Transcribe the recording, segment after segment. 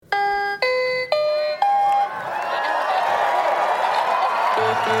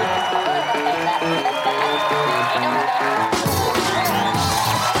Welcome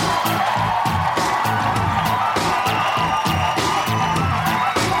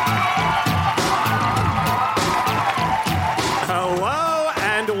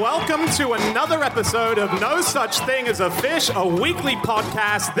to another episode of No Such Thing as a Fish, a weekly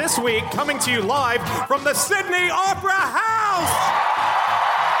podcast. This week, coming to you live from the Sydney Opera House.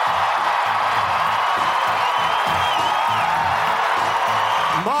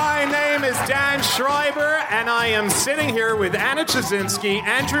 My name is Dan Schreiber, and I am sitting here with Anna Chazinski,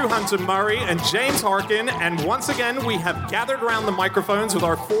 Andrew Hunter-Murray, and James Harkin. And once again, we have gathered around the microphones with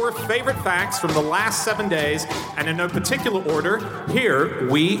our 4 favorite facts from the last 7 days. And in no particular order, here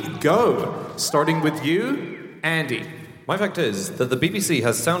we go. Starting with you, Andy. My fact is that the BBC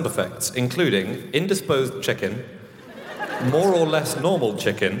has sound effects, including indisposed chicken, more or less normal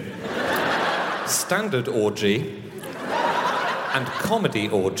chicken, standard orgy, and comedy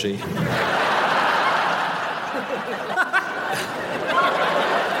orgy.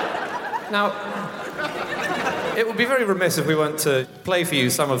 Now, it would be very remiss if we weren't to play for you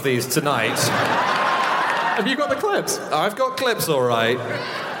some of these tonight. Have you got the clips? I've got clips, all right.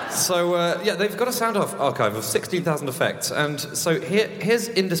 So, yeah, they've got a sound archive of 16,000 effects. And so here's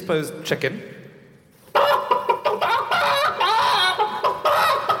indisposed chicken.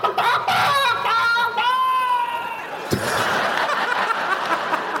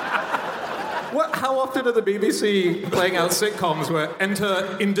 How often are the BBC playing out sitcoms where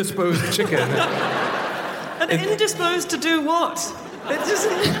enter indisposed chicken? And indisposed to do what?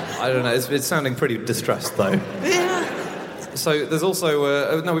 I don't know. It's sounding pretty distressed, though. Yeah. So there's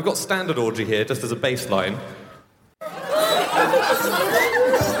also... we've got standard orgy here, just as a baseline.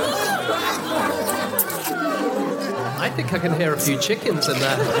 I think I can hear a few chickens in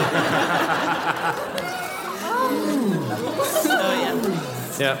there. Oh,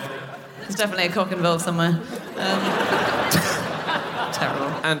 yeah. Yeah. There's definitely a cock involved somewhere. Terrible.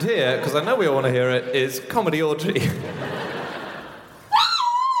 And here, because I know we all want to hear it, is comedy orgy.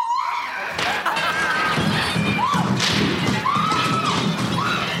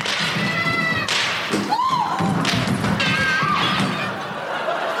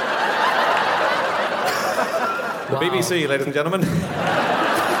 BBC, ladies and gentlemen.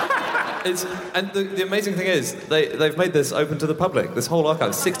 The amazing thing is, they've made this open to the public. This whole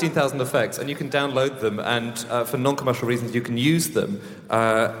archive, 16,000 effects, and you can download them, and for non-commercial reasons, you can use them.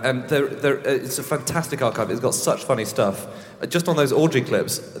 And it's a fantastic archive. It's got such funny stuff. Just on those orgy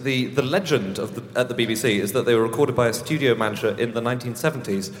clips, the legend at the BBC is that they were recorded by a studio manager in the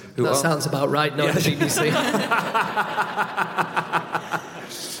 1970s. Sounds about right, not the BBC.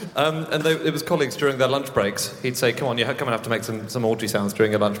 And it was colleagues during their lunch breaks. He'd say, come on, you come and have to make some orgy sounds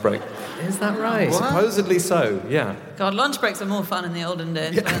during your lunch break. Is that right? What? Supposedly so, yeah. God, lunch breaks are more fun in the olden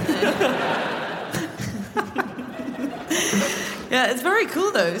days, weren't they? Yeah, it's very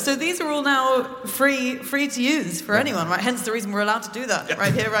cool, though. So these are all now free to use for anyone, right? Hence the reason we're allowed to do that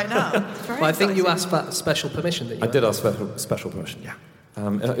right here, right now. Well, I think you asked for special permission, didn't you? I did ask special permission, yeah.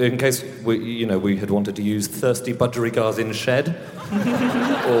 In case we had wanted to use thirsty budgerigars in shed,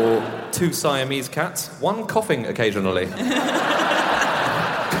 or 2 Siamese cats, 1 coughing occasionally.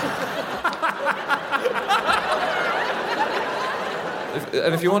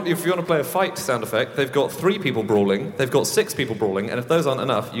 And if you want to play a fight sound effect, they've got 3 people brawling, they've got 6 people brawling, and if those aren't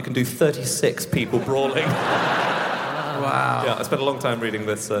enough, you can do 36 people brawling. Wow. Yeah, I spent a long time reading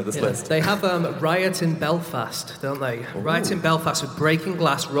this list. They have Riot in Belfast, don't they? Ooh. Riot in Belfast with breaking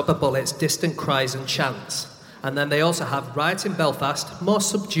glass, rubber bullets, distant cries and chants. And then they also have Riot in Belfast, more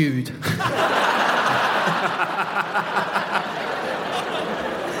subdued.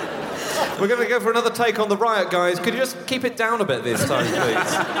 We're going to go for another take on the riot, guys. Could you just keep it down a bit this time,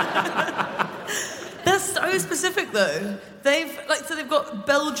 please? They're so specific, though. They've got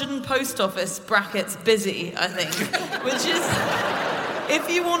Belgian post office brackets busy, I think, which is, if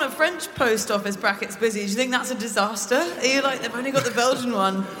you want a French post office brackets busy, do you think that's a disaster? Are you like, they've only got the Belgian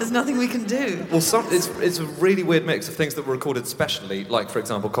one, there's nothing we can do? Well, it's a really weird mix of things that were recorded specially, like, for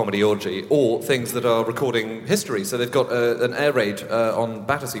example, Comedy Orgy, or things that are recording history. So they've got an air raid on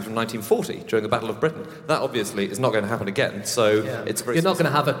Battersea from 1940 during the Battle of Britain. That, obviously, is not going to happen again, so it's very... You're not going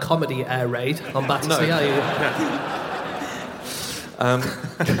to have a comedy air raid on Battersea, no. are you?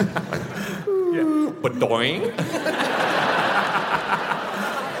 But doing.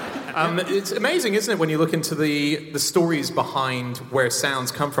 It's amazing, isn't it, when you look into the stories behind where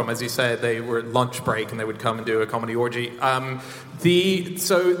sounds come from. As you said, they were at lunch break and they would come and do a comedy orgy.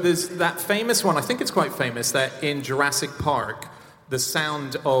 So there's that famous one, I think it's quite famous, that in Jurassic Park, the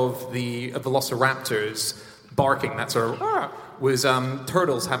sound of the velociraptors barking, that sort of, was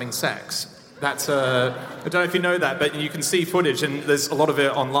turtles having sex. That's I don't know if you know that, but you can see footage, and there's a lot of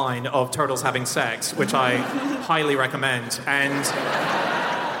it online of turtles having sex, which I highly recommend. And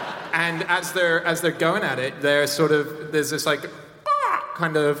as they're going at it, there's this like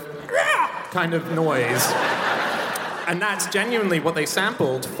kind of noise. And that's genuinely what they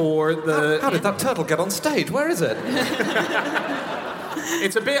sampled for the... How did that turtle get on stage? Where is it?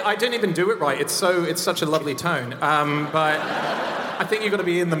 It's a bit... I didn't even do it right. It's such a lovely tone. But I think you've got to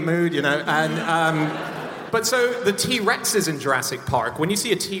be in the mood, you know. And but so the T-Rexes in Jurassic Park, when you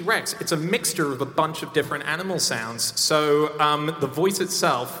see a T-Rex, it's a mixture of a bunch of different animal sounds. So the voice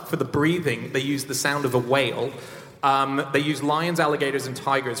itself, for the breathing, they use the sound of a whale. They use lions, alligators, and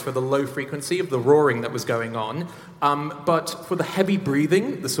tigers for the low frequency of the roaring that was going on. But for the heavy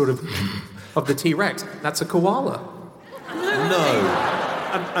breathing, the sort of the T-Rex, that's a koala. No.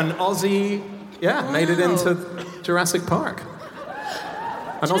 An Aussie, made it into Jurassic Park.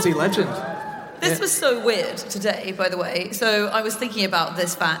 An Aussie legend. This was so weird today, by the way. So I was thinking about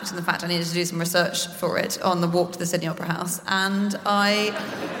this fact and the fact I needed to do some research for it on the walk to the Sydney Opera House. And I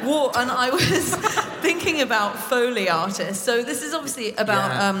was thinking about Foley artists. So this is obviously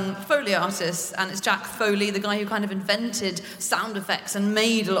about Foley artists, and it's Jack Foley, the guy who kind of invented sound effects and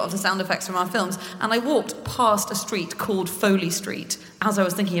made a lot of the sound effects from our films. And I walked past a street called Foley Street as I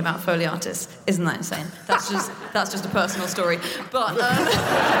was thinking about Foley artists. Isn't that insane? That's just a personal story. But...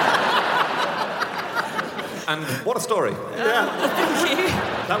 And what a story. Yeah. Thank you.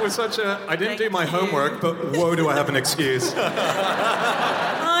 That was such a... I didn't do my homework, but whoa, do I have an excuse.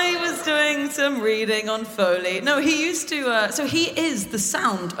 I was doing some reading on Foley. No, he used to... so he is the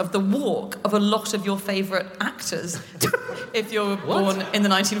sound of the walk of a lot of your favourite actors. If you're born in the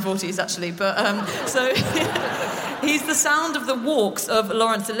 1940s, actually. But, so... He's the sound of the walks of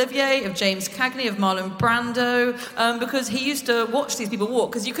Laurence Olivier, of James Cagney, of Marlon Brando, because he used to watch these people walk,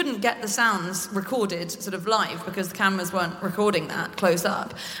 because you couldn't get the sounds recorded sort of live because the cameras weren't recording that close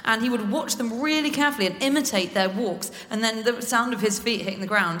up. And he would watch them really carefully and imitate their walks, and then the sound of his feet hitting the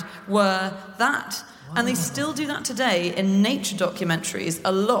ground were that. And they still do that today in nature documentaries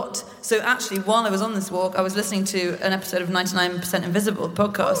a lot. So actually, while I was on this walk, I was listening to an episode of 99% Invisible, the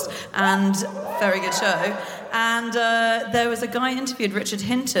podcast, and very good show. And there was a guy interviewed, Richard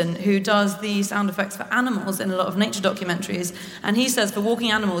Hinton, who does the sound effects for animals in a lot of nature documentaries. And he says for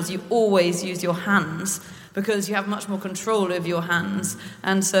walking animals, you always use your hands because you have much more control over your hands.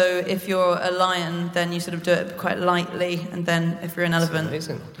 And so if you're a lion, then you sort of do it quite lightly. And then if you're an elephant...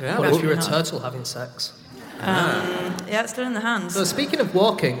 Amazing. Yeah. What if you're a turtle having sex? It's still in the hands. So speaking of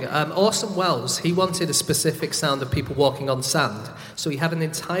walking, Orson Welles, he wanted a specific sound of people walking on sand. So he had an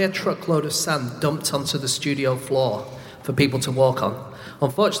entire truckload of sand dumped onto the studio floor for people to walk on.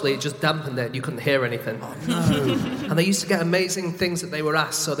 Unfortunately, it just dampened it and you couldn't hear anything. Oh, no. And they used to get amazing things that they were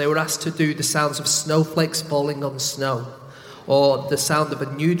asked. So they were asked to do the sounds of snowflakes falling on snow, or the sound of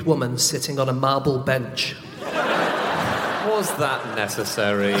a nude woman sitting on a marble bench. Was that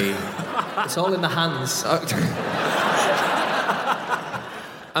necessary? It's all in the hands.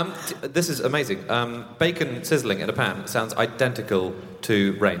 This is amazing. Bacon sizzling in a pan sounds identical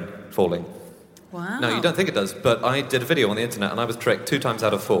to rain falling. Wow. No, you don't think it does, but I did a video on the internet and I was tricked 2 times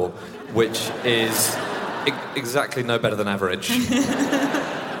out of 4, which is exactly no better than average.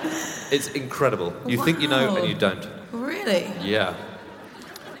 It's incredible. You think you know and you don't. Really? Yeah.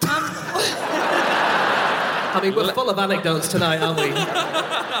 I mean, we're full of anecdotes tonight, aren't we?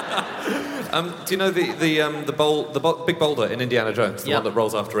 Do you know the big boulder in Indiana Jones, the one that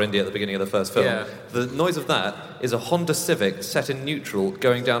rolls after Indy at the beginning of the first film? Yeah. The noise of that is a Honda Civic set in neutral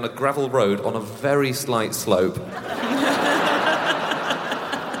going down a gravel road on a very slight slope.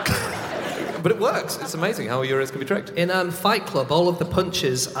 But it works. It's amazing how your ears can be tricked. In Fight Club, all of the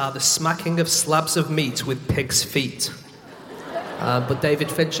punches are the smacking of slabs of meat with pig's feet. But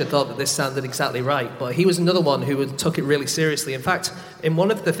David Fincher thought that this sounded exactly right. But he was another one who took it really seriously. In fact, in one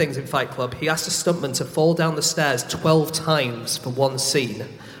of the things in Fight Club, he asked a stuntman to fall down the stairs 12 times for one scene,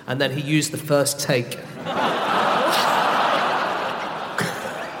 and then he used the first take.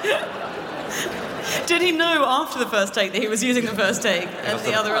 Did he know after the first take that he was using the first take, and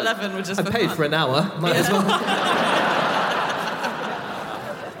the other 11 were just I paid for an hour. Might as well.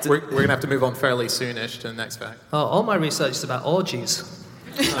 We're going to have to move on fairly soonish to the next fact. Oh, all my research is about orgies.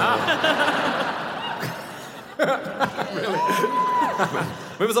 Really?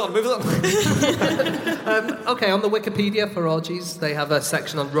 Move us on. Okay, on the Wikipedia for orgies, they have a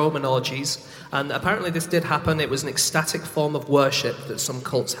section on Roman orgies, and apparently this did happen. It was an ecstatic form of worship that some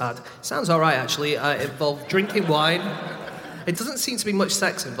cults had. Sounds all right, actually. It involved drinking wine. It doesn't seem to be much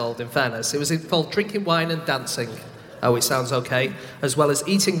sex involved, in fairness. It involved drinking wine and dancing, which sounds okay, as well as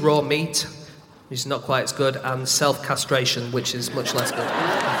eating raw meat, which is not quite as good, and self-castration, which is much less good.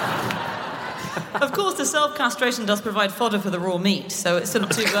 Of course, the self-castration does provide fodder for the raw meat, so it's sort of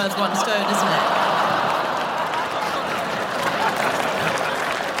two birds, one stone, isn't it?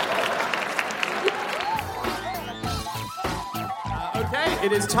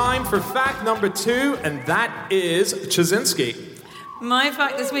 It is time for fact number 2, and that is Chazinski. My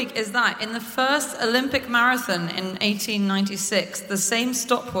fact this week is that in the first Olympic marathon in 1896, the same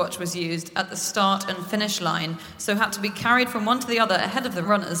stopwatch was used at the start and finish line, so had to be carried from one to the other ahead of the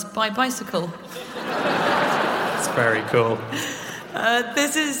runners by bicycle. That's very cool.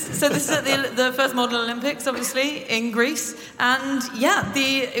 This is at the first modern Olympics, obviously, in Greece. And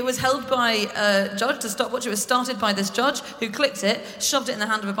it was held by a judge, the stopwatch. It was started by this judge who clicked it, shoved it in the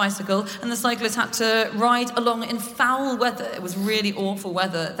hand of a bicycle, and the cyclists had to ride along in foul weather. It was really awful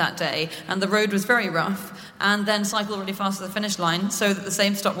weather that day, and the road was very rough. And then cycle really fast to the finish line so that the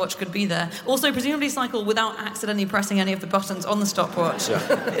same stopwatch could be there. Also, presumably cycle without accidentally pressing any of the buttons on the stopwatch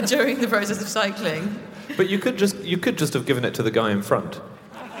during the process of cycling. But you could just have given it to the guy in front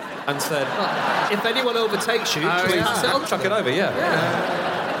and said, if anyone overtakes you, please chuck it over, yeah.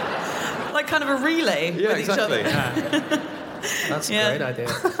 Like kind of a relay with exactly. each other. That's a great idea.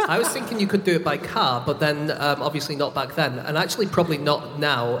 I was thinking you could do it by car, but then obviously not back then, and actually probably not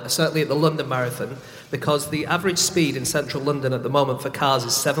now, certainly at the London Marathon, because the average speed in central London at the moment for cars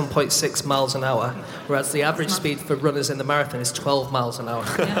is 7.6 miles an hour, whereas the average speed for runners in the marathon is 12 miles an hour.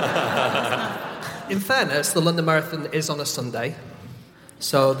 In fairness, the London Marathon is on a Sunday,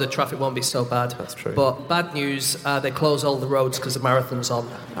 so the traffic won't be so bad. That's true. But bad news, they close all the roads because the marathon's on.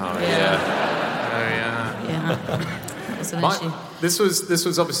 Oh, yeah. That's an issue. This was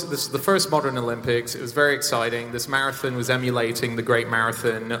the first modern Olympics. It was very exciting. This marathon was emulating the great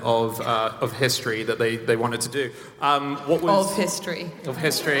marathon of history that they wanted to do. Of history. Of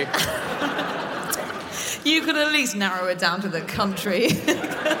history. You could at least narrow it down to the country.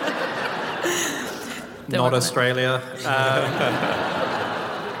 Not Australia.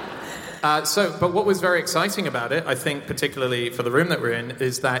 But what was very exciting about it, I think particularly for the room that we're in,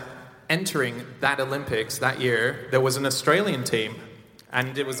 is that entering that Olympics that year, there was an Australian team.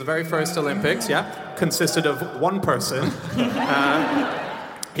 And it was the very first Olympics, consisted of one person.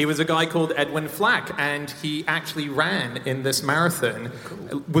 He was a guy called Edwin Flack, and he actually ran in this marathon.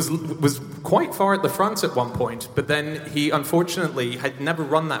 Was quite far at the front at one point, but then he unfortunately had never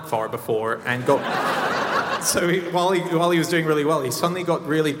run that far before and got... So while he was doing really well, he suddenly got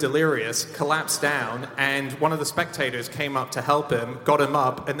really delirious, collapsed down, and one of the spectators came up to help him, got him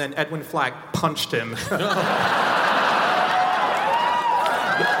up, and then Edwin Flack punched him.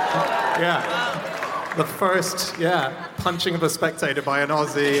 The first, punching of a spectator by an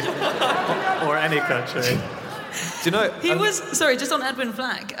Aussie or any country. Do you know... just on Edwin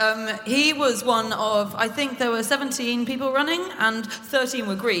Flack, he was one of, I think there were 17 people running and 13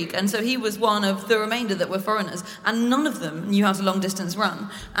 were Greek, and so he was one of the remainder that were foreigners, and none of them knew how to long distance run.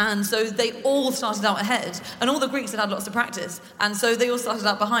 And so they all started out ahead, and all the Greeks had lots of practice, and so they all started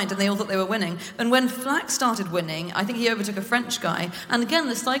out behind, and they all thought they were winning. And when Flack started winning, I think he overtook a French guy, and again,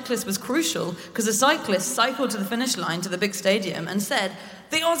 the cyclist was crucial, because the cyclist cycled to the finish line, to the big stadium, and said,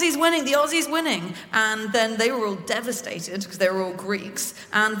 "The Aussie's winning!" And then they were all devastated because they were all Greeks,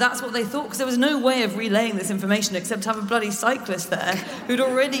 and that's what they thought, because there was no way of relaying this information except to have a bloody cyclist there who'd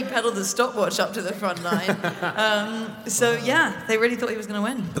already pedalled the stopwatch up to the front line. They really thought he was going to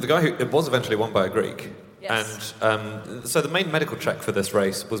win. But the guy it was eventually won by a Greek. Yes. And so the main medical check for this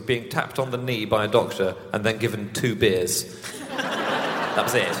race was being tapped on the knee by a doctor and then given 2 beers. That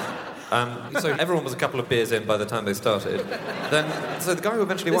was it. So everyone was a couple of beers in by the time they started. So the guy who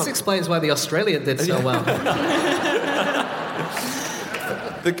eventually won... This explains why the Australian did so well.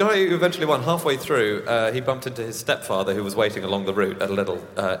 The guy who eventually won, halfway through, he bumped into his stepfather who was waiting along the route at a little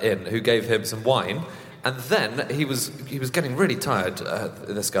inn, who gave him some wine. And then he was getting really tired,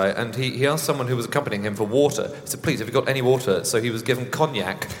 this guy, and he asked someone who was accompanying him for water. He said, "Please, have you got any water?" So he was given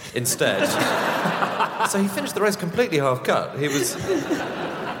cognac instead. So he finished the race completely half-cut. He was...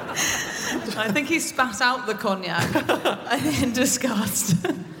 I think he spat out the cognac in disgust.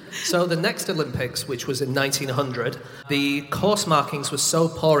 So the next Olympics, which was in 1900, the course markings were so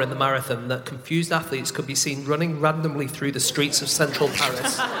poor in the marathon that confused athletes could be seen running randomly through the streets of central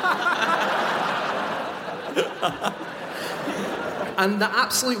Paris. And the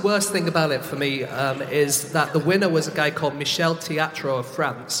absolute worst thing about it for me is that the winner was a guy called Michel Teatro of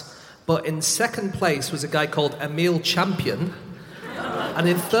France, but in second place was a guy called Emile Champion, and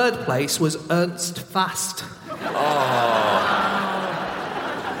in third place was Ernst Fast. Wow.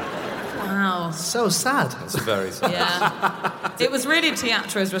 so sad. It's very sad. Yeah. It was really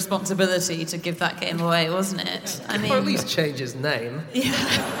Teatro's responsibility to give that game away, wasn't it? I mean, Or at least change his name. Yeah,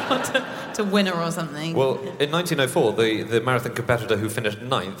 to winner or something. Well, in 1904, the marathon competitor who finished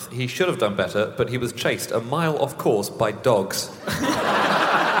 9th, he should have done better, but he was chased a mile off course by dogs.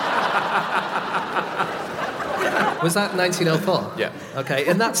 Was that 1904? Yeah. Okay,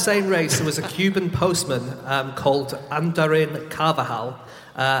 in that same race, there was a Cuban postman called Andarin Carvajal,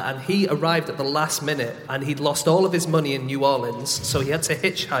 and he arrived at the last minute, and he'd lost all of his money in New Orleans, so he had to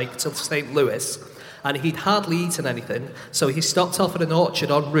hitchhike to St. Louis, and he'd hardly eaten anything, so he stopped off at an orchard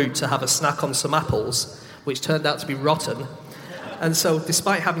en route to have a snack on some apples, which turned out to be rotten. And so,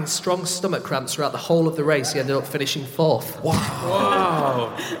 despite having strong stomach cramps throughout the whole of the race, he ended up finishing 4th.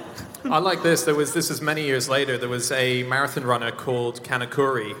 Wow. I like this. This is many years later. There was a marathon runner called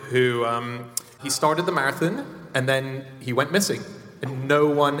Kanakuri who he started the marathon and then he went missing. And no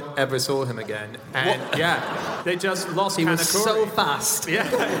one ever saw him again. And yeah, they just lost He Kanakuri. was so fast.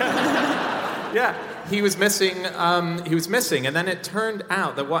 Yeah, he was missing. And then it turned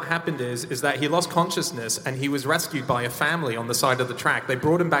out that what happened is that he lost consciousness, and he was rescued by a family on the side of the track. They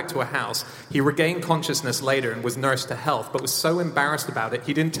brought him back to a house. He regained consciousness later and was nursed to health, but was so embarrassed about it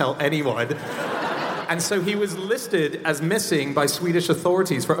he didn't tell anyone. And so he was listed as missing by Swedish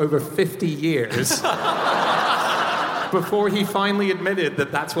authorities for over 50 years. Before he finally admitted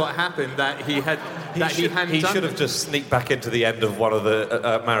that that's what happened, that he hadn't He done should have it. just sneaked back into the end of one of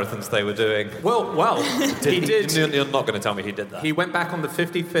the marathons they were doing. Well, he did. You're not going to tell me he did that. He went back on the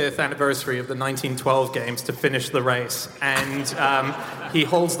 55th anniversary of the 1912 games to finish the race, and he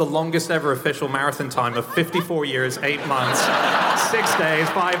holds the longest ever official marathon time of 54 years, 8 months, 6 days,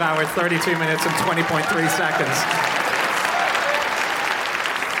 5 hours, 32 minutes, and 20.3 seconds.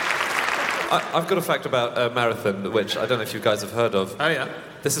 I've got a fact about a marathon, which I don't know if you guys have heard of. Oh, yeah.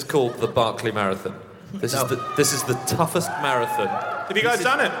 This is called the Barkley Marathon. This is the toughest marathon. Have you guys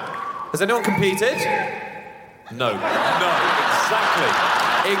done it? Has anyone competed? No. No,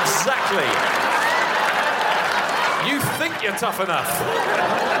 exactly. You think you're tough enough.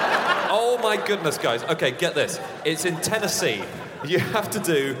 Oh my goodness, guys. Okay, get this. It's in Tennessee. You have to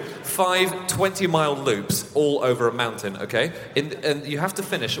do 5 20-mile loops all over a mountain, okay? And you have to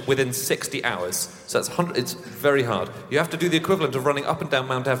finish within 60 hours. So it's very hard. You have to do the equivalent of running up and down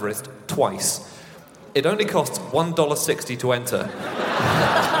Mount Everest twice. It only costs $1.60 to enter.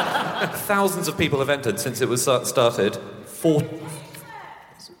 Thousands of people have entered since it was started.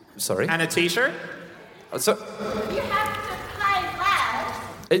 Sorry? And a T-shirt? So, You have to pay well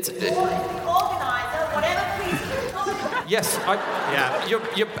it's... or the organiser, whatever please. Yes, Yeah.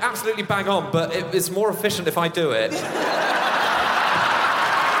 You're absolutely bang on, but it's more efficient if I do it.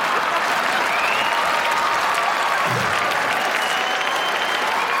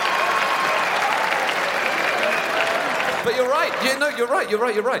 But you're right.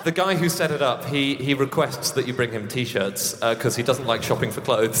 You're right. The guy who set it up, he requests that you bring him T-shirts because he doesn't like shopping for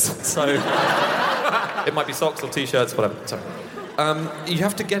clothes. So it might be socks or T-shirts, whatever. Sorry. You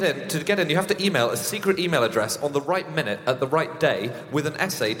have to get in. To get in, you have to email a secret email address on the right minute at the right day with an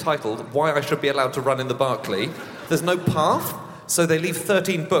essay titled "Why I Should Be Allowed to Run in the Barkley." There's no path, so they leave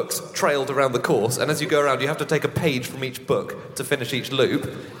 13 books trailed around the course, and as you go around, you have to take a page from each book to finish each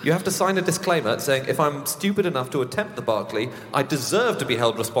loop. You have to sign a disclaimer saying, if I'm stupid enough to attempt the Barkley, I deserve to be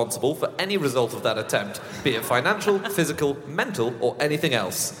held responsible for any result of that attempt, be it financial, physical, mental, or anything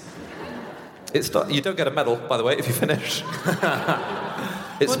else. You don't get a medal, by the way, if you finish.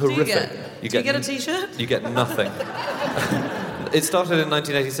 It's what horrific. do you get? Do you get a T-shirt? You get nothing. It started in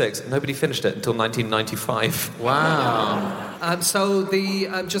 1986. Nobody finished it until 1995. Wow. So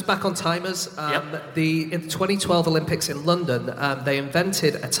just back on timers, in the 2012 Olympics in London, they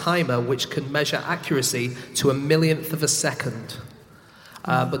invented a timer which can measure accuracy to a millionth of a second.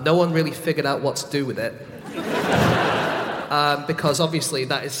 But no one really figured out what to do with it. Because obviously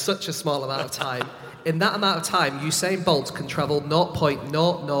that is such a small amount of time. In that amount of time, Usain Bolt can travel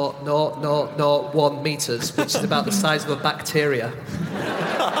 0.00001 meters, which is about the size of a bacteria.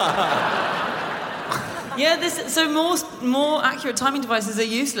 Yeah, so more accurate timing devices are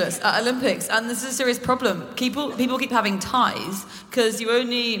useless at Olympics, and this is a serious problem. People keep having ties because you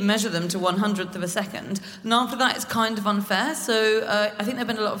only measure them to 1/100th of a second, and after that it's kind of unfair. So I think there have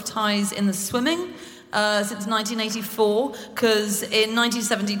been a lot of ties in the swimming. since 1984, because in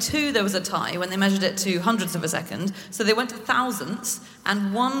 1972 there was a tie when they measured it to hundredths of a second. So they went to thousandths,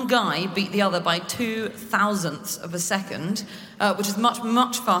 and one guy beat the other by 2,000ths of a second, which is much,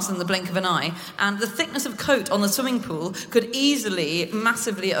 much faster than the blink of an eye. And the thickness of coat on the swimming pool could easily,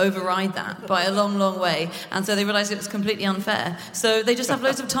 massively override that by a long, long way. And so they realised it was completely unfair. So they just have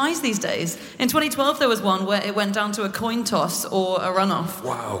loads of ties these days. In 2012, there was one where it went down to a coin toss or a runoff.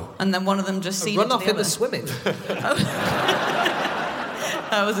 Wow. And then one of them just ceded to the Runoff in other. the swimming.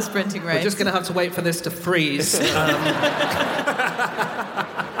 That was a sprinting race. We're just going to have to wait for this to freeze.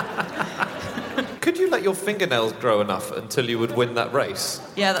 Could you let your fingernails grow enough until you would win that race?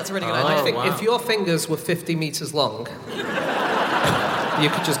 Yeah, that's a really good I idea. think if your fingers were 50 metres long, you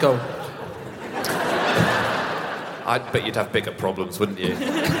could just go... I bet you'd have bigger problems, wouldn't you?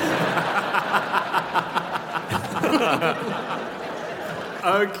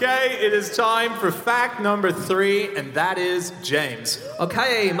 Okay, it is time for fact number 3, and that is James.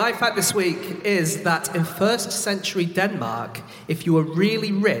 Okay, my fact this week is that in 1st century Denmark, if you were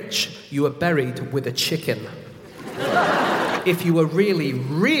really rich, you were buried with a chicken. If you were really,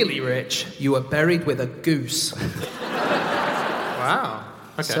 really rich, you were buried with a goose. Wow.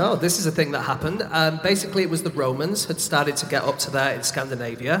 Okay. So this is a thing that happened. Basically, it was the Romans had started to get up to there in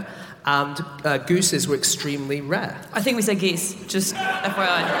Scandinavia, and gooses were extremely rare. I think we say geese, just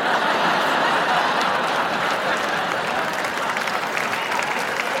FYI.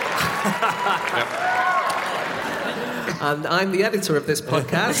 And I'm the editor of this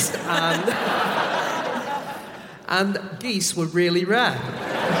podcast, and geese were really rare.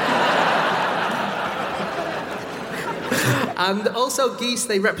 And also geese,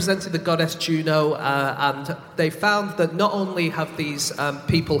 they represented the goddess Juno, and they found that not only have these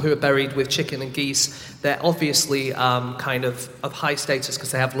people who are buried with chicken and geese, they're obviously kind of high status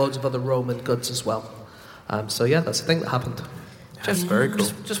because they have loads of other Roman goods as well. So yeah, that's the thing that happened. That's very cool.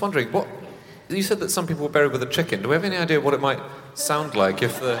 Just wondering, what you said that some people were buried with a chicken. Do we have any idea what it might sound like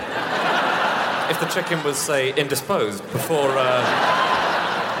if the chicken was, say, indisposed before? I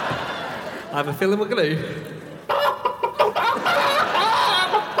have a feeling we're going to.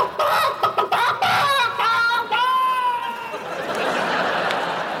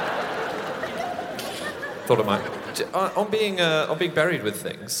 Thought it might. On being buried with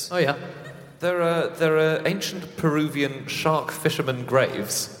things. Oh yeah. There are ancient Peruvian shark fishermen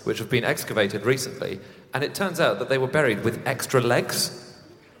graves which have been excavated recently, and it turns out that they were buried with extra legs.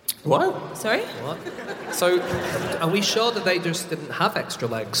 What? Sorry? So, Are we sure that they just didn't have extra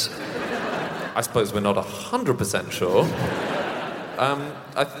legs? I suppose we're not 100% sure.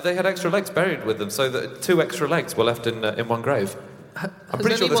 They had extra legs buried with them, so that 2 extra legs were left in one grave. I'm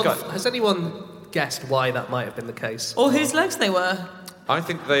pretty sure this guy. Has anyone guessed why that might have been the case? Or whose legs they were? I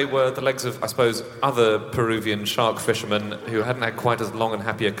think they were the legs of, I suppose, other Peruvian shark fishermen who hadn't had quite as long and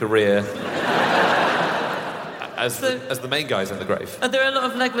happy a career as the main guys in the grave. Are there a lot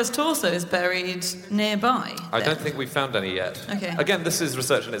of legless torsos buried nearby? I don't think we've found any yet. Okay. Again, this is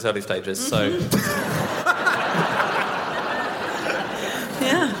research in its early stages, so...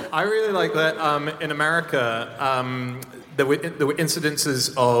 Yeah. I really like that in America, there were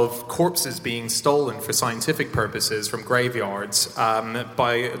incidences of corpses being stolen for scientific purposes from graveyards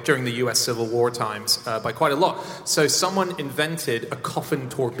during the U.S. Civil War times by quite a lot. So someone invented a coffin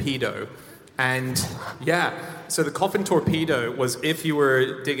torpedo. And yeah, so the coffin torpedo was if you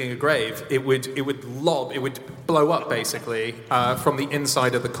were digging a grave, it would blow up basically from the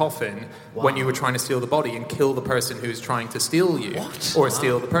inside of the coffin when you were trying to steal the body and kill the person who's trying to steal you or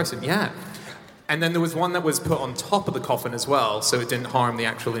steal the person. Yeah. And then there was one that was put on top of the coffin as well, so it didn't harm the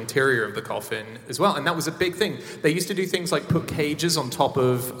actual interior of the coffin as well. And that was a big thing. They used to do things like put cages on top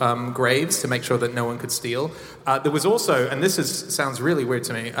of graves to make sure that no one could steal. There was also, and sounds really weird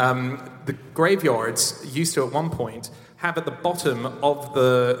to me, the graveyards used to at one point have at the bottom of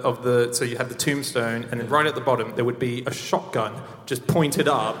the so you had the tombstone, and then right at the bottom there would be a shotgun just pointed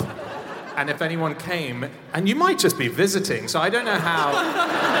up. And if anyone came, and you might just be visiting, so I don't know how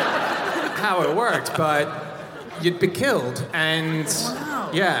it worked, but you'd be killed, and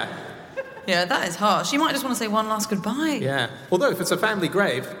yeah, that is harsh. You might just want to say one last goodbye. Yeah. Although if it's a family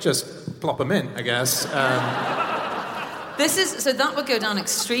grave, just plop them in, I guess. So that would go down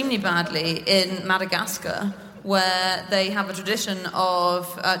extremely badly in Madagascar, where they have a tradition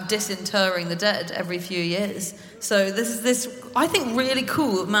of disinterring the dead every few years. So this is this, I think, really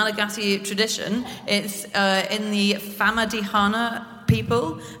cool Malagasy tradition. It's in the Famadihana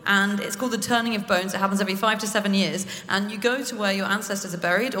people, and it's called the turning of bones. It happens every 5 to 7 years, and you go to where your ancestors are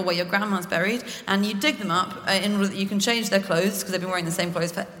buried or where your grandma's buried, and you dig them up in order that you can change their clothes, because they've been wearing the same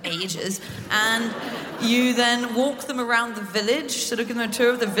clothes for ages, and you then walk them around the village, sort of give them a tour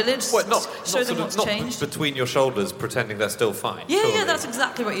of the village, What, not show them sort what's of, not changed. between your shoulders, pretending they're still fine. Yeah, that's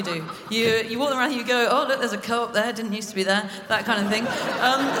exactly what you do. You walk them around, you go, oh, look, there's a co-op there, didn't used to be there, that kind of thing.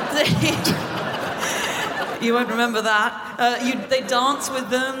 You won't remember that. They dance with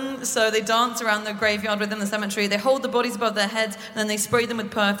them, so they dance around the graveyard within the cemetery. They hold the bodies above their heads, and then they spray them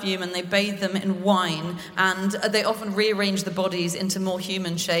with perfume, and they bathe them in wine. And they often rearrange the bodies into more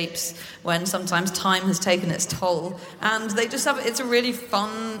human shapes when sometimes time has taken its toll. And they just it's a really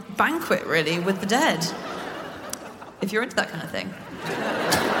fun banquet, really, with the dead. If you're into that kind of thing.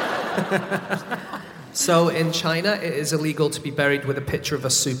 So in China, it is illegal to be buried with a picture of a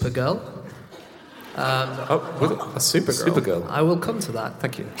Supergirl. With a Supergirl. Supergirl. I will come to that.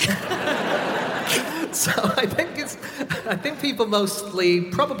 Thank you. So I think people mostly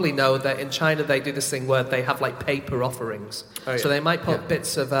probably know that in China they do this thing where they have like paper offerings. Oh, yeah. So they might put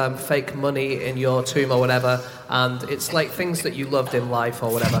bits of fake money in your tomb or whatever, and it's like things that you loved in life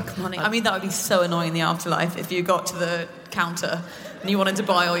or whatever. Money. I mean, that would be so annoying in the afterlife if you got to the counter and you wanted to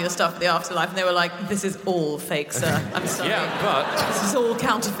buy all your stuff for the afterlife, and they were like, "This is all fake, sir. I'm sorry. Yeah, but This is all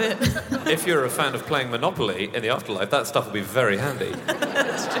counterfeit." if you're a fan of playing Monopoly in the afterlife, that stuff will be very handy.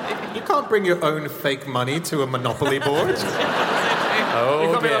 You can't bring your own fake money to a Monopoly board. Oh,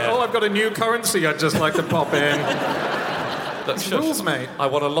 You can't be like, dear. oh, I've got a new currency I'd just like to pop in. That's rules, mate. I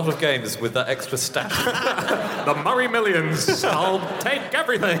won a lot of games with that extra stash. The Murray Millions. I'll take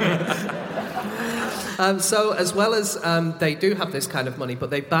everything. So as well as they do have this kind of money, but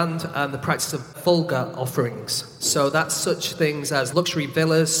they banned the practice of vulgar offerings. So that's such things as luxury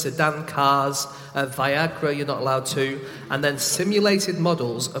villas, sedan cars, Viagra you're not allowed to, and then simulated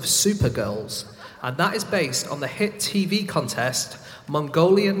models of Supergirls. And that is based on the hit TV contest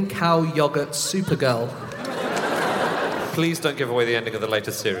Mongolian Cow Yogurt Supergirl. Please don't give away the ending of the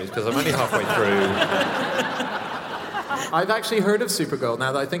latest series, because I'm only halfway through. I've actually heard of Supergirl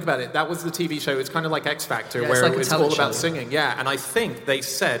now that I think about it. That was the TV show. It's kind of like X Factor, Yeah, it's where like a it's talent all about show. singing. Yeah, and I think they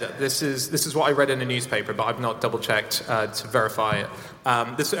said this is what I read in a newspaper, but I've not double checked to verify it.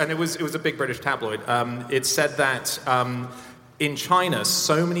 It was a big British tabloid. It said that in China,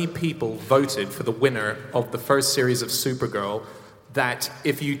 so many people voted for the winner of the first series of Supergirl that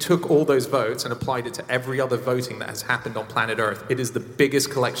if you took all those votes and applied it to every other voting that has happened on planet Earth, it is the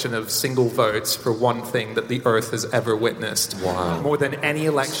biggest collection of single votes for one thing that the Earth has ever witnessed. Wow. More than any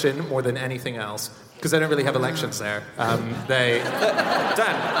election, more than anything else. Because they don't really have elections there. Dan,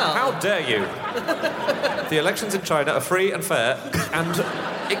 how dare you? The elections in China are free and fair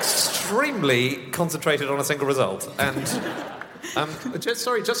and extremely concentrated on a single result. And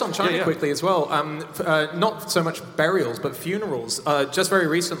Just on China Yeah. quickly as well. Not so much burials, but funerals. Just very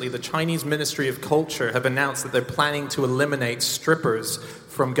recently, the Chinese Ministry of Culture have announced that they're planning to eliminate strippers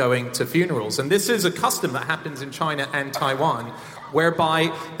from going to funerals. And this is a custom that happens in China and Taiwan,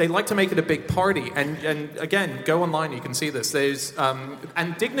 whereby they like to make it a big party. And again, go online, you can see this. There's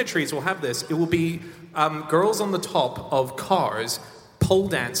and dignitaries will have this. It will be girls on the top of cars pole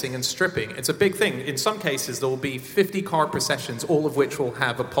dancing and stripping. It's a big thing. In some cases, there will be 50 car processions, all of which will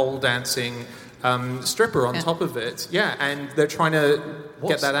have a pole dancing stripper on top of it. Yeah, and they're trying to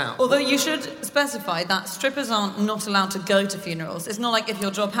get that out. Although you should specify that strippers aren't not allowed to go to funerals. It's not like if your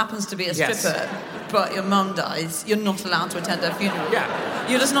job happens to be a Yes. stripper, but your mum dies, you're not allowed to attend her funeral. Yeah.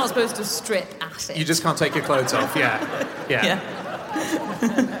 You're just not supposed to strip at it. You just can't take your clothes off. Yeah. Yeah.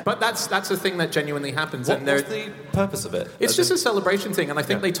 But that's a thing that genuinely happens. what's and the purpose of it? it's As just in- a celebration thing, and I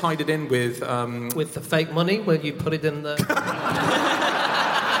think they tied it in with With the fake money, where you put it in the...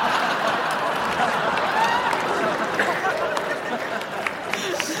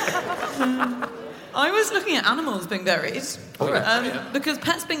 I was looking at animals being buried. Because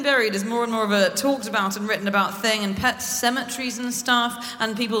pets being buried is more and more of a talked about and written about thing, and pet cemeteries and stuff,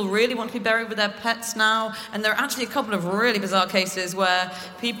 and people really want to be buried with their pets now. And there are actually a couple of really bizarre cases where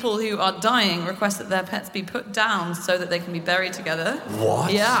people who are dying request that their pets be put down so that they can be buried together.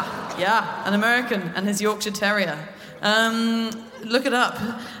 What? Yeah. An American and his Yorkshire Terrier. Look it up.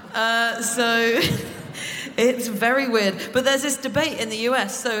 So... It's very weird. But there's this debate in the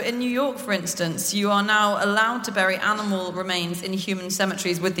US. So in New York, for instance, you are now allowed to bury animal remains in human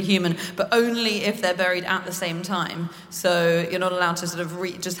cemeteries with the human, but only if they're buried at the same time. So you're not allowed to sort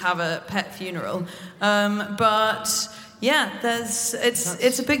of just have a pet funeral. But Yeah,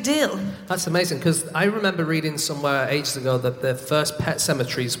 it's a big deal. That's amazing, because I remember reading somewhere ages ago that the first pet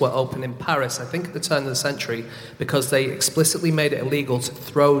cemeteries were opened in Paris, I think at the turn of the century, because they explicitly made it illegal to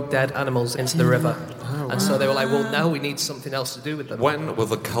throw dead animals into the river. And so they were like, well, now we need something else to do with them. When will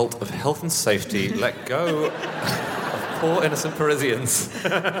the cult of health and safety let go of poor innocent Parisians?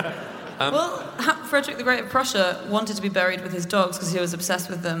 Frederick the Great of Prussia wanted to be buried with his dogs because he was obsessed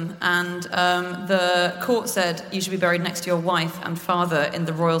with them, and the court said you should be buried next to your wife and father in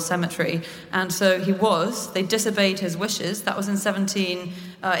the royal cemetery, and so he was. They disobeyed his wishes. That was in the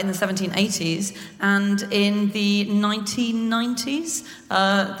 1780s, and in the 1990s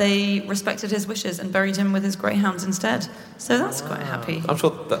they respected his wishes and buried him with his greyhounds instead. So that's quite happy. I'm sure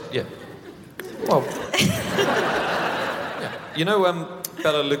that, yeah. Well, yeah. You know,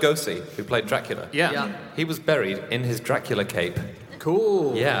 Bela Lugosi, who played Dracula? Yeah. He was buried in his Dracula cape.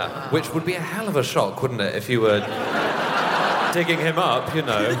 Cool. Yeah, which would be a hell of a shock, wouldn't it, if you were digging him up, you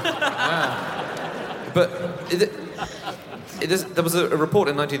know. But there was a report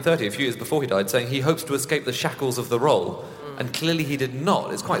in 1930, a few years before he died, saying he hopes to escape the shackles of the role. And clearly he did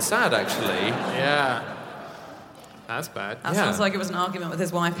not. It's quite sad, actually. Yeah. That's bad. That sounds like it was an argument with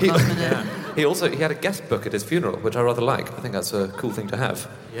his wife last minute. He had a guest book at his funeral, which I rather like. I think that's a cool thing to have.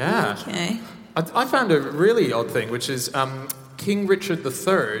 Yeah. Okay. I found a really odd thing, which is King Richard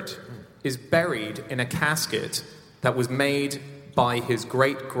III is buried in a casket that was made by his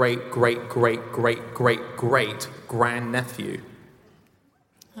great-great-great-great-great-great grandnephew.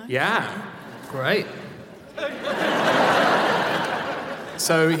 Okay. Yeah. Great.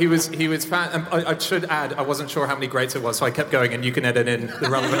 So he was found. I should add, I wasn't sure how many greats it was, so I kept going, and you can edit in the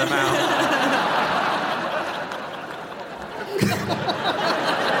relevant amount.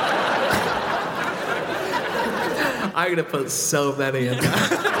 I'm going to put so many in there.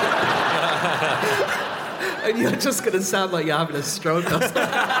 And you're just going to sound like you're having a stroke or something.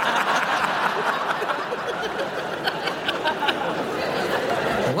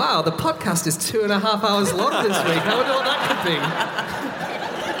 Wow, the podcast is 2.5 hours long this week. I wonder what that could be.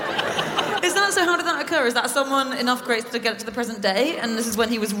 So how did that occur? Is that someone enough greats to get it to the present day, and this is when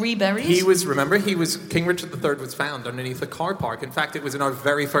he was reburied? King Richard III was found underneath a car park. In fact, it was in our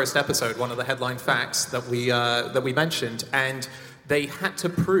very first episode, one of the headline facts that we mentioned, and they had to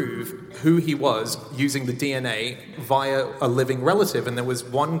prove who he was using the DNA via a living relative, and there was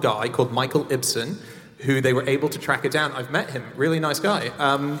one guy called Michael Ibsen who they were able to track it down. I've met him, really nice guy.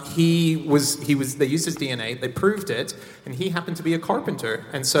 They used his DNA, they proved it, and he happened to be a carpenter,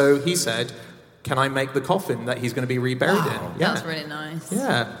 and so he said, can I make the coffin that he's going to be reburied in? Yeah. That's really nice.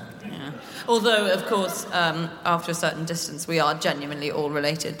 Yeah. Although, of course, after a certain distance, we are genuinely all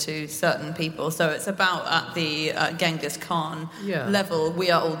related to certain people. So it's about at the Genghis Khan level,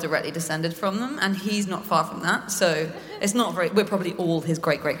 we are all directly descended from them, and he's not far from that. So it's not very. We're probably all his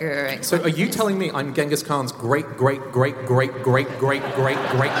great. So are you telling me I'm Genghis Khan's great?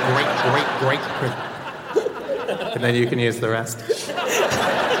 And then you can use the rest.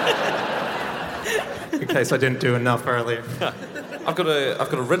 In case I didn't do enough earlier. I've got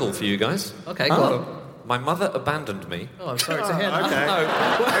a riddle for you guys. Okay, go on. My mother abandoned me. Oh, I'm sorry to hear that. Okay. No,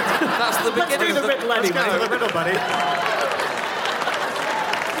 that's the beginning of the riddle anyway. Let's go the riddle, buddy.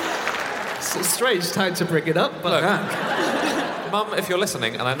 It's a strange time to bring it up, but... Look, Mum, if you're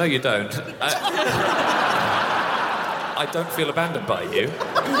listening, and I know you don't, I don't feel abandoned by you.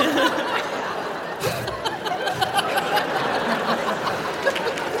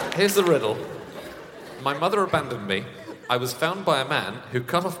 Here's the riddle. My mother abandoned me. I was found by a man who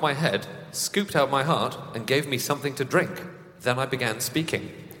cut off my head, scooped out my heart, and gave me something to drink. Then I began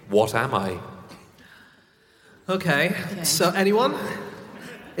speaking. What am I? Okay. So anyone?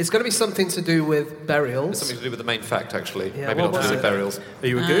 It's going to be something to do with burials. It's something to do with the main fact, actually. Yeah, Maybe not to do with burials. Are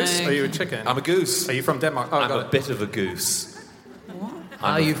you a goose? Are you a chicken? I'm a goose. Are you from Denmark? Oh, I'm a bit of a goose. What?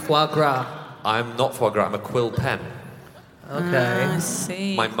 Are you foie gras? I'm not foie gras, I'm a quill pen. Okay. I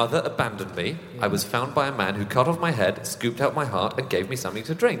see. My mother abandoned me. I was found by a man who cut off my head, scooped out my heart, and gave me something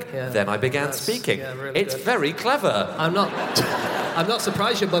to drink. Yeah. Then I began speaking. Yeah, really it's good. very clever. I'm not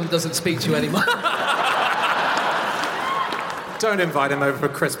surprised your mum doesn't speak to you anymore. Don't invite him over for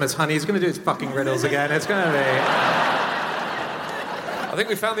Christmas, honey. He's going to do his fucking riddles again. It's going to be... I think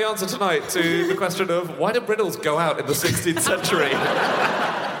we found the answer tonight to the question of why did riddles go out in the 16th century?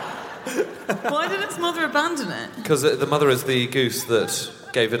 Why did its mother abandon it? Because the mother is the goose that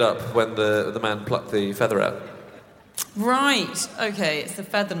gave it up when the man plucked the feather out. Right. Okay, it's the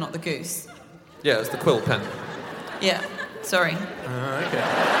feather, not the goose. Yeah, it's the quill pen. Yeah. Sorry. Okay.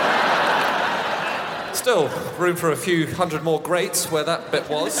 Still, room for a few hundred more greats where that bit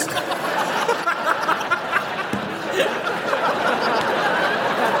was.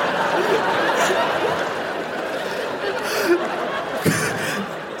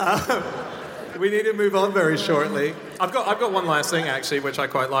 We need to move on very shortly. I've got one last thing, actually, which I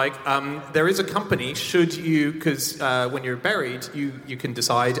quite like. There is a company, because when you're buried, you can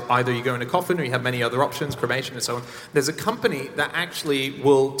decide either you go in a coffin or you have many other options, cremation and so on. There's a company that actually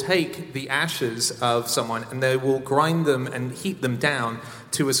will take the ashes of someone and they will grind them and heat them down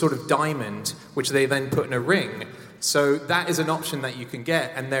to a sort of diamond, which they then put in a ring. So that is an option that you can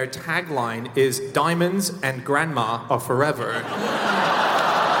get, and their tagline is "Diamonds and Grandma are forever."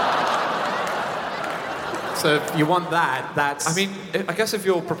 So if you want that, that's... I mean, I guess if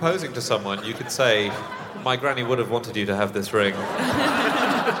you're proposing to someone, you could say, "My granny would have wanted you to have this ring."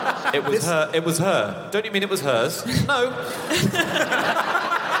 It was her. It was her. Don't you mean it was hers? No.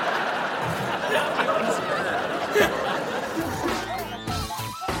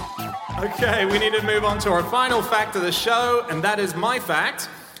 Okay, we need to move on to our final fact of the show, and that is my fact.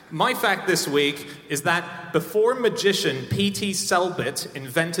 My fact this week is that before magician P.T. Selbit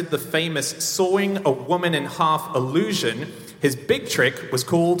invented the famous sawing a woman in half illusion, his big trick was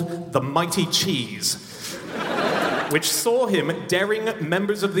called the Mighty Cheese, which saw him daring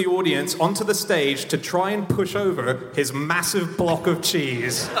members of the audience onto the stage to try and push over his massive block of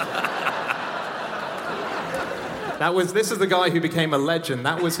cheese. This is the guy who became a legend.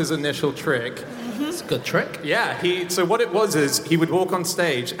 That was his initial trick. It's a good trick. Yeah, so what it was is he would walk on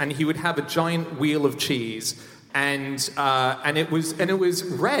stage and he would have a giant wheel of cheese, and it was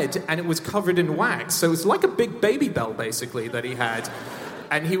red and it was covered in wax. So it was like a big baby bell basically that he had.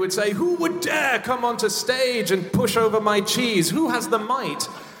 And he would say, "Who would dare come onto stage and push over my cheese? Who has the might?"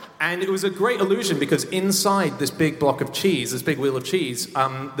 And it was a great illusion because inside this big block of cheese, this big wheel of cheese,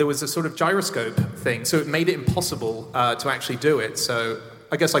 there was a sort of gyroscope thing. So it made it impossible to actually do it. So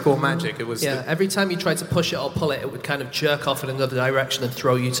I guess like all magic, it was... Yeah, every time you tried to push it or pull it, it would kind of jerk off in another direction and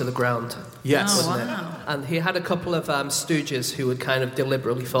throw you to the ground. Yes. Oh, wow. And he had a couple of stooges who would kind of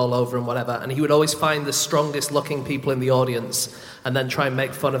deliberately fall over and whatever, and he would always find the strongest looking people in the audience and then try and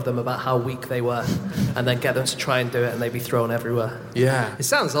make fun of them about how weak they were and then get them to try and do it and they'd be thrown everywhere. Yeah. It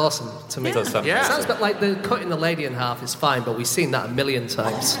sounds awesome to me. It does sound Yeah. It sounds a bit like the cutting the lady in half is fine, but we've seen that a million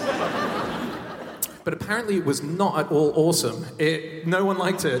times. But apparently it was not at all awesome. No one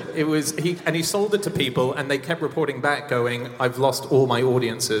liked it. He sold it to people, and they kept reporting back, going, "I've lost all my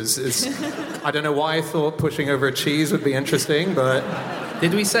audiences." I don't know why I thought pushing over a cheese would be interesting, but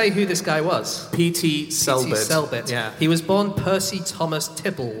Did we say who this guy was? P.T. Selbit. P.T. Selbit. Yeah. He was born Percy Thomas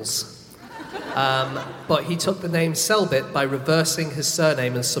Tibbles. But he took the name Selbit by reversing his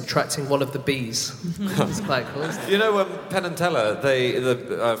surname and subtracting one of the B's. It's quite cool, isn't it? You know, Penn and Teller,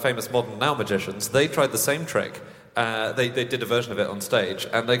 the famous modern now magicians, they tried the same trick. They did a version of it on stage,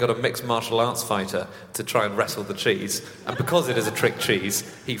 and they got a mixed martial arts fighter to try and wrestle the cheese. And because it is a trick cheese,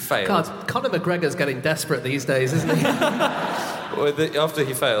 he failed. God, Conor McGregor's getting desperate these days, isn't he? After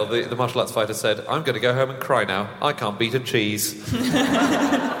he failed, the martial arts fighter said, "I'm going to go home and cry now. I can't beat a cheese."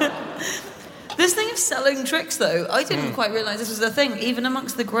 This thing of selling tricks, though, I didn't quite realise this was a thing, even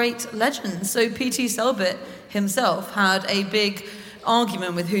amongst the great legends. So P.T. Selbit himself had a big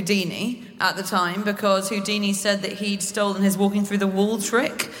argument with Houdini at the time because Houdini said that he'd stolen his walking through the wall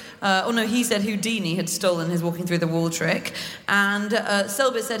trick. He said Houdini had stolen his walking through the wall trick, and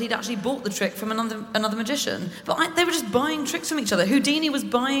Selbit said he'd actually bought the trick from another magician. But they were just buying tricks from each other. Houdini was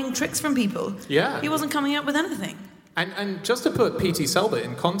buying tricks from people. Yeah. He wasn't coming up with anything. And just to put P.T. Selbit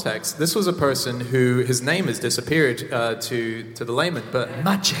in context, this was a person who his name has disappeared to the layman, but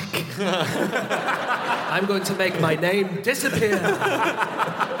Magic. I'm going to make my name disappear.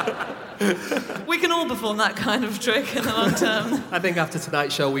 We can all perform that kind of trick in the long term. I think after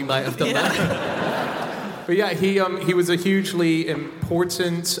tonight's show we might have done that. But yeah, he was a hugely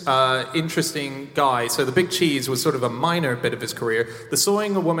important, interesting guy. So the Big Cheese was sort of a minor bit of his career. The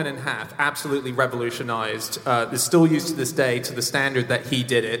sawing a woman in half absolutely revolutionized. It's still used to this day to the standard that he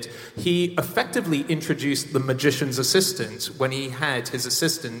did it. He effectively introduced the magician's assistant when he had his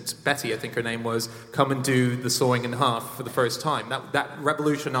assistant, Betty, I think her name was, come and do the sawing in half for the first time. That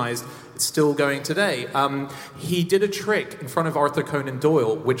revolutionized. It's still going today. He did a trick in front of Arthur Conan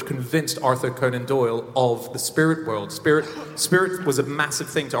Doyle, which convinced Arthur Conan Doyle of the spirit world. Spirit was a massive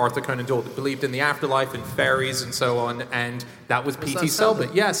thing to Arthur Conan Doyle. He believed in the afterlife and fairies and so on, and that was P.T.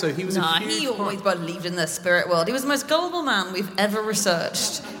 Selbit. Yeah, so he was he always believed in the spirit world. He was the most gullible man we've ever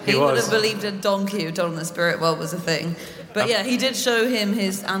researched. He was. would have believed a donkey who told him the spirit world was a thing. But yeah, he did show him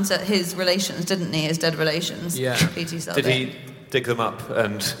his relations, didn't he? His dead relations. Yeah. P.T. Selbit. Did he dig them up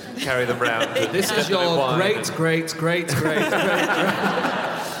and carry them round? This is your great.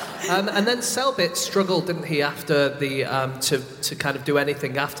 And then Selbit struggled, didn't he, after the to kind of do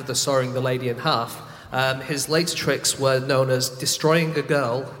anything after the sawing the lady in half. His later tricks were known as destroying a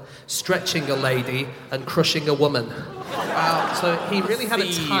girl, stretching a lady, and crushing a woman. Wow. So he really had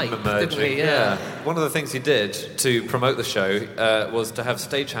a type, didn't he? Yeah. One of the things he did to promote the show was to have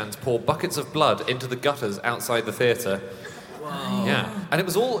stagehands pour buckets of blood into the gutters outside the theatre. Wow. Yeah, and it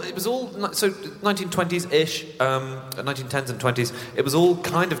was all so 1920s-ish, 1910s and 20s. It was all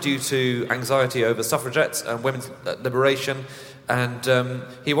kind of due to anxiety over suffragettes and women's liberation. And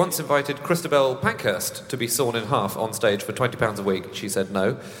he once invited Christabel Pankhurst to be sawn in half on stage for £20 a week. She said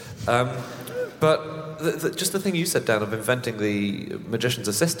no. But just the thing you said, Dan, of inventing the magician's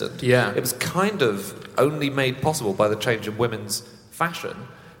assistant, it was kind of only made possible by the change in women's fashion.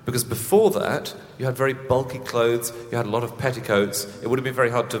 Because before that, you had very bulky clothes, you had a lot of petticoats. It would have been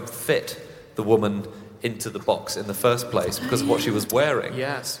very hard to fit the woman into the box in the first place because of what she was wearing.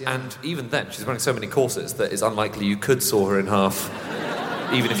 Yes. Yeah. And even then, she's wearing so many corsets that it's unlikely you could saw her in half,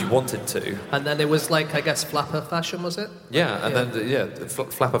 even if you wanted to. And then it was like, I guess, flapper fashion, was it? Yeah, and then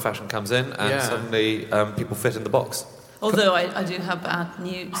flapper fashion comes in, and suddenly people fit in the box. Although I do have bad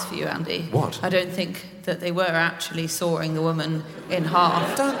news for you, Andy. What? I don't think that they were actually sawing the woman in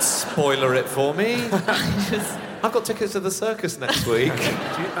half. Don't spoiler it for me. I've got tickets to the circus next week.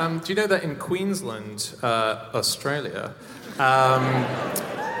 Do you know that in Queensland, Australia,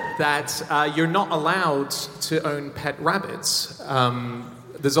 that you're not allowed to own pet rabbits?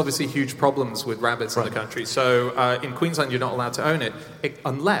 There's obviously huge problems with rabbits in the country. So in Queensland, you're not allowed to own it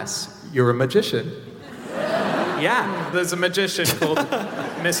unless you're a magician. Yeah, there's a magician called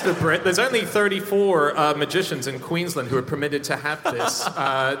Mr. Britt. There's only 34 magicians in Queensland who are permitted to have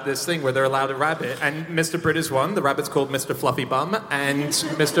this thing where they're allowed a rabbit. And Mr. Britt is one. The rabbit's called Mr. Fluffy Bum. And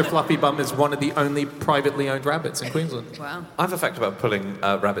Mr. Fluffy Bum is one of the only privately owned rabbits in Queensland. Wow. I have a fact about pulling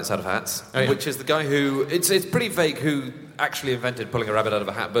rabbits out of hats, which is the guy who... It's pretty vague who actually invented pulling a rabbit out of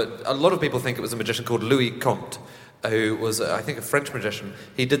a hat, but a lot of people think it was a magician called Louis Comte, who was, I think, a French magician.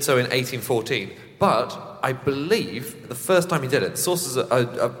 He did so in 1814. But I believe the first time he did it, sources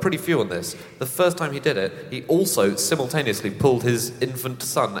are pretty few on this, the first time he did it, he also simultaneously pulled his infant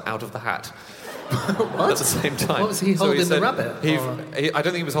son out of the hat. What? At the same time. What was he holding, the rabbit? I don't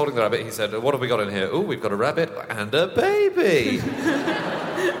think he was holding the rabbit. He said, what have we got in here? Oh, we've got a rabbit and a baby.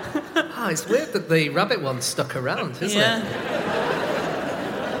 It's weird that the rabbit one stuck around, isn't it?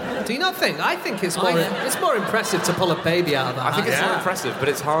 Do you not think? I think it's more impressive to pull a baby out of a hat. I think it's more impressive, but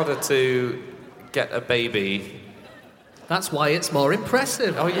it's harder to get a baby. That's why it's more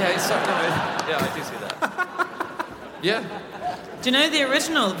impressive. Oh, yeah, I do see that. Yeah. Do you know the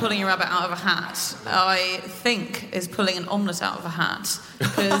original pulling a rabbit out of a hat, I think, is pulling an omelette out of a hat?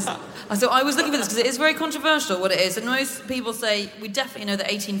 Because so I was looking for this because it is very controversial what it is. And most people say, we definitely know that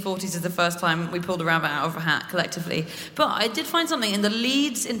 1840s is the first time we pulled a rabbit out of a hat collectively. But I did find something in the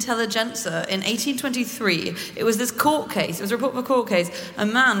Leeds Intelligencer in 1823. It was this court case. It was a report of a court case. A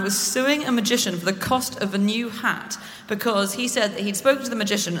man was suing a magician for the cost of a new hat because he said that he'd spoken to the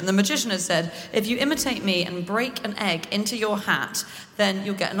magician and the magician had said, if you imitate me and break an egg into your hat, then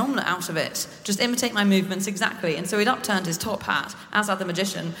you'll get an omelette out of it. Just imitate my movements exactly. And so he'd upturned his top hat, as had the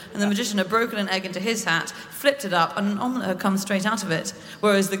magician, and the magician had broken an egg into his hat, flipped it up, and an omelette had come straight out of it.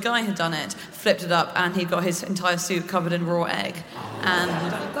 Whereas the guy had done it, flipped it up, and he'd got his entire suit covered in raw egg. And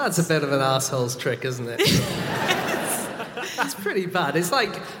that's a bit of an arsehole's trick, isn't it? That's pretty bad. It's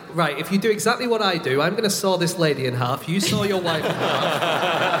like, right, if you do exactly what I do, I'm going to saw this lady in half, you saw your wife in half.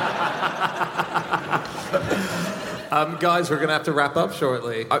 Guys, we're going to have to wrap up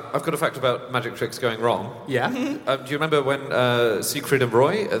shortly. I've got a fact about magic tricks going wrong. Yeah? Do you remember when Siegfried and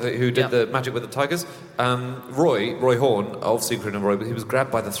Roy, who did the magic with the tigers? Roy Horn of Siegfried and Roy, he was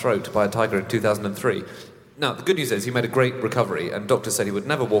grabbed by the throat by a tiger in 2003. Now, the good news is he made a great recovery, and doctors said he would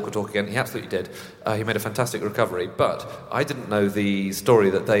never walk or talk again. He absolutely did. He made a fantastic recovery, but I didn't know the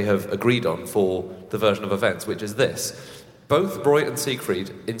story that they have agreed on for the version of events, which is this. Both Roy and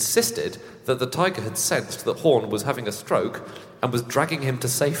Siegfried insisted that the tiger had sensed that Horn was having a stroke and was dragging him to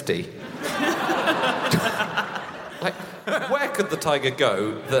safety. Like, where could the tiger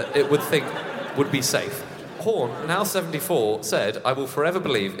go that it would think would be safe? Horn, now 74, said, I will forever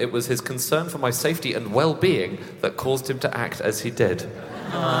believe it was his concern for my safety and well-being that caused him to act as he did.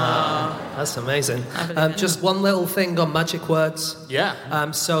 That's amazing. Just one little thing on magic words. Yeah.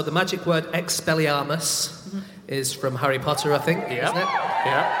 So the magic word Expelliarmus is from Harry Potter, I think, isn't it?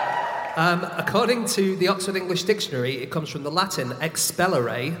 Yeah. According to the Oxford English Dictionary, it comes from the Latin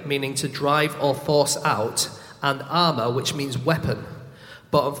expellere, meaning to drive or force out, and armour, which means weapon.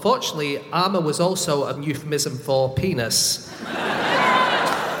 But unfortunately, armour was also a euphemism for penis.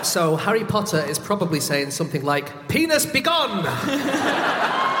 So Harry Potter is probably saying something like, penis begone!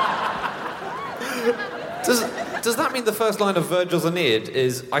 Does that mean the first line of Virgil's Aeneid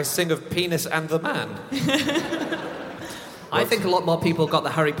is, I sing of penis and the man? I think a lot more people got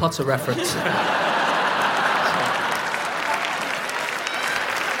the Harry Potter reference.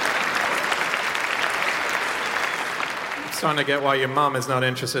 Starting to get why your mum is not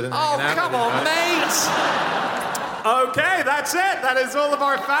interested in hanging out. Oh, come on, mate! Okay, that's it. That is all of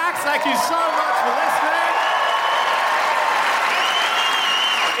our facts. Thank you so much for listening.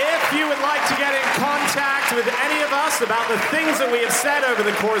 If you would like to get in contact with any of us about the things that we have said over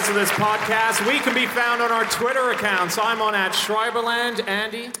the course of this podcast, we can be found on our Twitter accounts. I'm on @Schreiberland,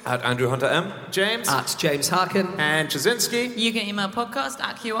 Andy. Andrew Hunter M. James. James Harkin. And Jasinski. You can email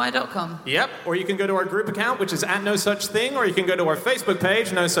podcast@qi.com. Yep, or you can go to our group account, which is @NoSuchThing, or you can go to our Facebook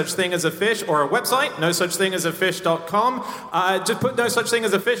page, No Such Thing as a Fish, or our website, NoSuchThingAsAFish.com. Just put No Such Thing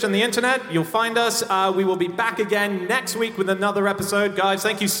as a Fish on the internet. You'll find us. We will be back again next week with another episode. Guys,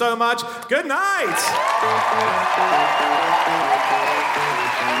 thank you so much. Good night!